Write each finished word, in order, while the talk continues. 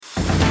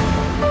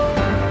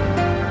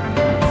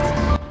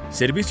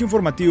Servicio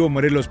Informativo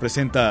Morelos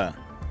presenta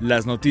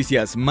las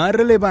noticias más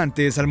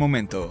relevantes al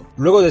momento.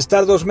 Luego de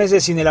estar 2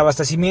 meses sin el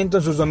abastecimiento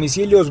en sus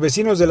domicilios,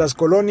 vecinos de las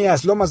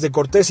colonias Lomas de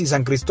Cortés y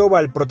San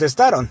Cristóbal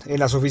protestaron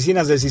en las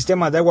oficinas del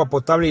Sistema de Agua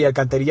Potable y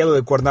Alcantarillado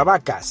de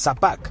Cuernavaca,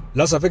 SAPAC.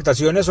 Las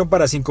afectaciones son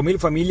para 5,000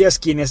 familias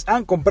quienes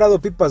han comprado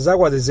pipas de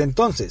agua desde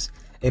entonces,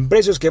 en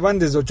precios que van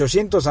desde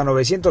 800 a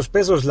 900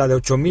 pesos la de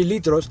 8,000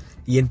 litros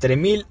y entre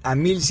 1,000 a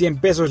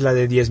 1,100 pesos la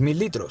de 10,000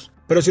 litros.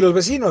 Pero si los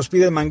vecinos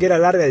piden manguera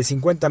larga de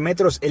 50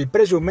 metros, el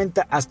precio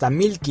aumenta hasta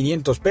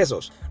 1,500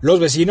 pesos. Los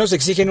vecinos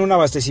exigen un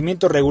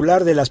abastecimiento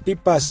regular de las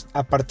pipas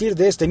a partir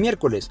de este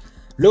miércoles,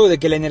 luego de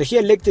que la energía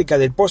eléctrica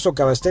del pozo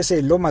que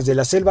abastece Lomas de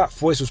la Selva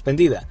fue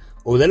suspendida.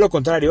 O de lo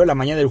contrario, la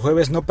mañana del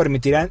jueves no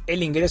permitirán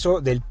el ingreso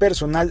del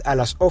personal a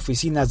las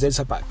oficinas del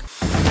SAPAC.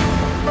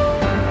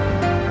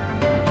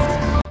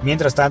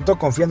 Mientras tanto,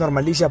 confía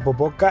Normalicia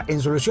Popoca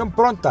en solución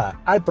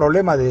pronta al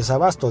problema de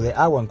desabasto de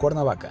agua en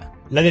Cuernavaca.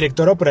 La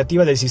directora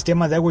operativa del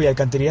Sistema de Agua y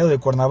Alcantarillado de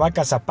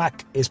Cuernavaca,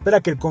 SAPAC, espera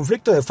que el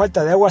conflicto de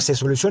falta de agua se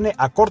solucione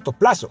a corto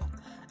plazo.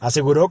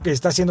 Aseguró que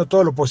está haciendo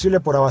todo lo posible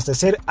por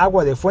abastecer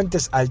agua de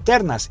fuentes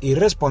alternas y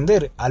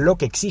responder a lo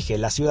que exige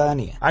la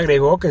ciudadanía.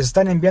 Agregó que se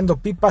están enviando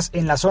pipas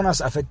en las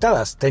zonas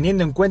afectadas,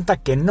 teniendo en cuenta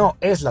que no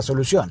es la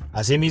solución.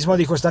 Asimismo,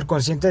 dijo estar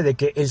consciente de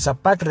que el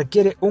SAPAC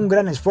requiere un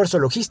gran esfuerzo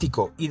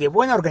logístico y de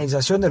buena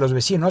organización de los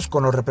vecinos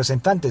con los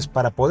representantes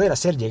para poder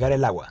hacer llegar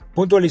el agua.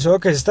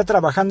 Puntualizó que se está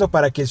trabajando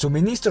para que el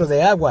suministro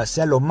de agua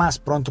sea lo más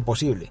pronto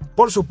posible.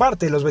 Por su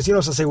parte, los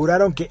vecinos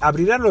aseguraron que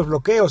abrirán los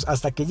bloqueos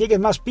hasta que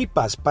lleguen más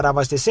pipas para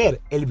abastecer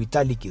el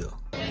vital líquido.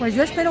 Pues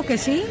yo espero que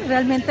sí,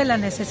 realmente la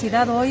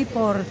necesidad hoy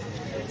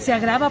se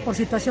agrava por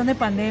situación de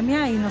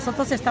pandemia y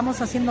nosotros estamos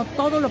haciendo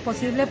todo lo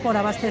posible por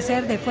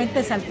abastecer de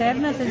fuentes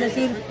alternas, es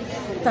decir,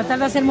 tratar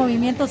de hacer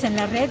movimientos en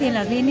la red y en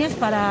las líneas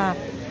para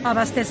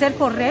abastecer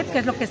por red, que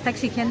es lo que está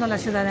exigiendo la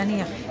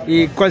ciudadanía.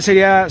 ¿Y cuál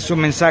sería su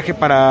mensaje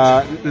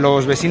para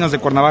los vecinos de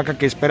Cuernavaca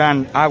que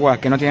esperan agua,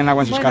 que no tienen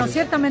agua en sus casas? Bueno,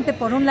 ciertamente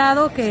por un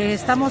lado que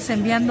estamos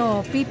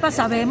enviando pipas,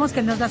 sabemos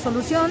que no es la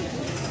solución.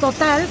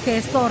 Total, que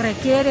esto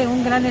requiere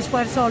un gran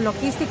esfuerzo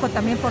logístico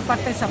también por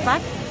parte de SAPAC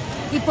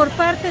y por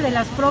parte de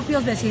los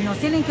propios vecinos.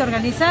 Tienen que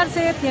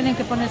organizarse, tienen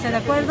que ponerse de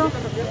acuerdo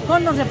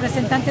con los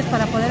representantes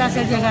para poder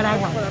hacer llegar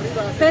agua.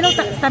 Pero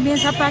también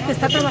SAPAC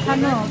está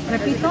trabajando,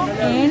 repito,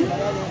 en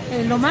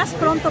lo más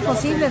pronto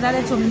posible dar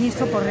el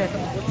suministro por red.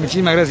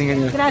 Muchísimas gracias,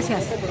 ingeniero.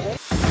 Gracias.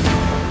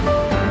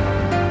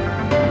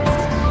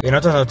 En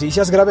otras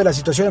noticias, grave la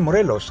situación en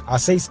Morelos, a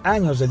 6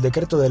 años del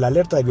decreto de la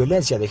alerta de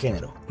violencia de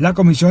género. La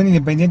Comisión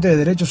Independiente de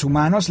Derechos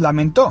Humanos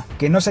lamentó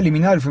que no se ha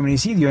eliminado el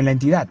feminicidio en la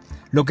entidad,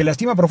 lo que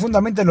lastima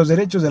profundamente los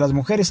derechos de las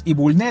mujeres y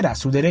vulnera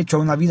su derecho a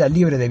una vida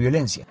libre de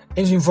violencia.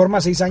 En su informe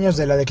a 6 años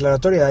de la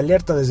declaratoria de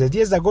alerta desde el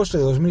 10 de agosto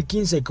de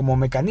 2015 como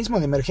mecanismo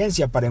de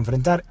emergencia para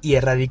enfrentar y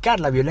erradicar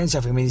la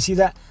violencia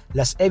feminicida,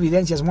 las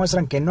evidencias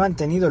muestran que no han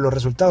tenido los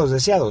resultados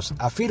deseados,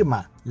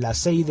 afirma la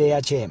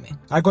CIDHM.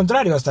 Al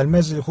contrario, hasta el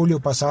mes de julio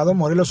pasado,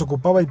 Morelos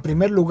ocupaba el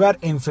primer lugar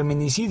en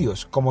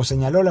feminicidios, como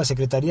señaló la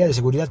Secretaría de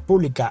Seguridad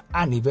Pública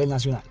a nivel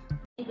nacional.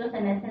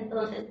 En ese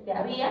entonces que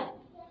había,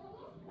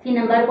 sin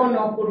embargo,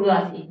 no ocurrió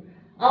así.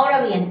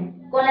 Ahora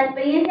bien, con la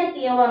experiencia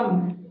que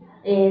llevamos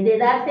de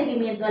dar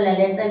seguimiento a la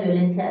alerta de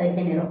violencia de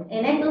género,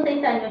 en estos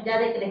 6 años ya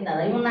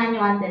decretada y un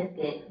año antes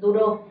que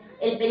duró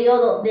el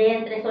periodo de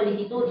entre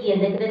solicitud y el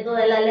decreto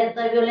de la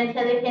alerta de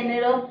violencia de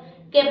género,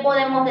 ¿qué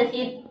podemos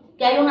decir?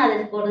 Que hay una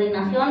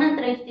descoordinación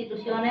entre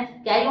instituciones,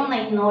 que hay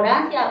una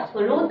ignorancia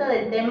absoluta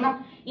del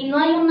tema y no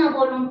hay una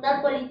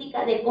voluntad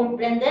política de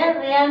comprender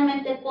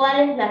realmente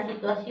cuál es la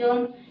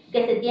situación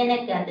que se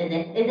tiene que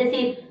atender. Es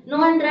decir,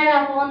 no entrar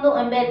a fondo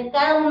en ver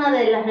cada una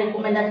de las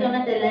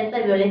recomendaciones de la alerta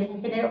de violencia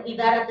de género y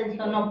dar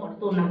atención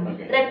oportuna.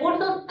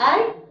 ¿Recursos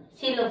hay?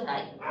 Sí los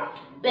hay,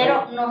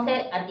 pero no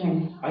se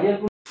atienden.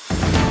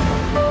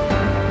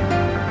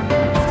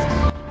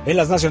 En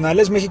las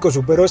nacionales, México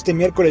superó este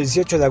miércoles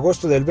 18 de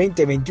agosto del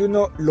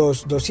 2021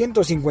 los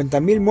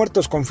 250,000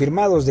 muertos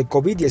confirmados de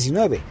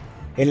COVID-19,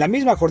 en la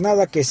misma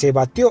jornada que se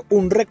batió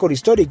un récord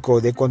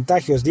histórico de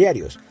contagios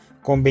diarios,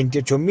 con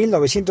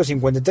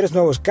 28,953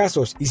 nuevos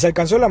casos y se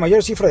alcanzó la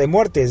mayor cifra de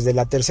muertes de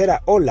la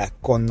tercera ola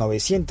con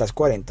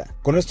 940.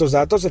 Con estos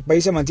datos, el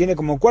país se mantiene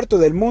como cuarto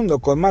del mundo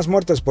con más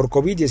muertes por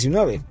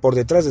COVID-19, por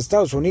detrás de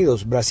Estados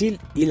Unidos, Brasil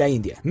y la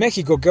India.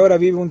 México, que ahora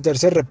vive un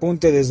tercer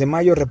repunte desde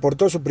mayo,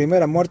 reportó su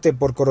primera muerte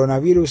por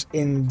coronavirus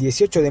en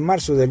 18 de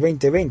marzo del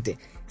 2020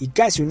 y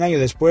casi un año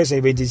después,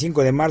 el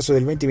 25 de marzo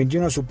del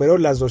 2021, superó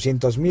las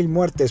 200,000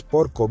 muertes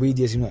por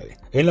COVID-19.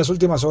 En las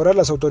últimas horas,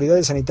 las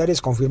autoridades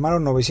sanitarias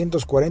confirmaron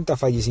 940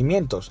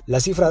 fallecimientos, la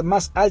cifra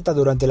más alta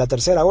durante la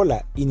tercera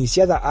ola,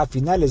 iniciada a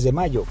finales de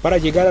mayo, para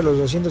llegar a los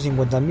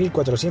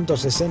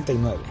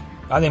 250,469.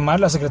 Además,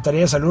 la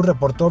Secretaría de Salud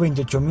reportó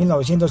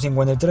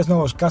 28,953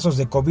 nuevos casos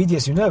de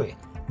COVID-19,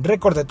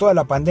 récord de toda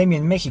la pandemia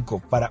en México,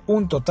 para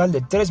un total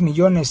de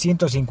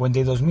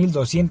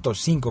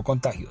 3,152,205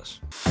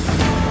 contagios.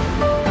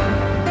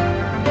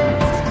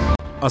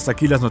 Hasta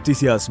aquí las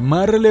noticias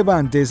más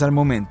relevantes al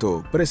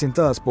momento,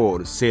 presentadas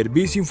por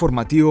Servicio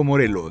Informativo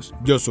Morelos.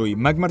 Yo soy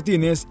Mac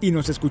Martínez y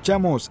nos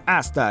escuchamos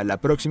hasta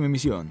la próxima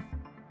emisión.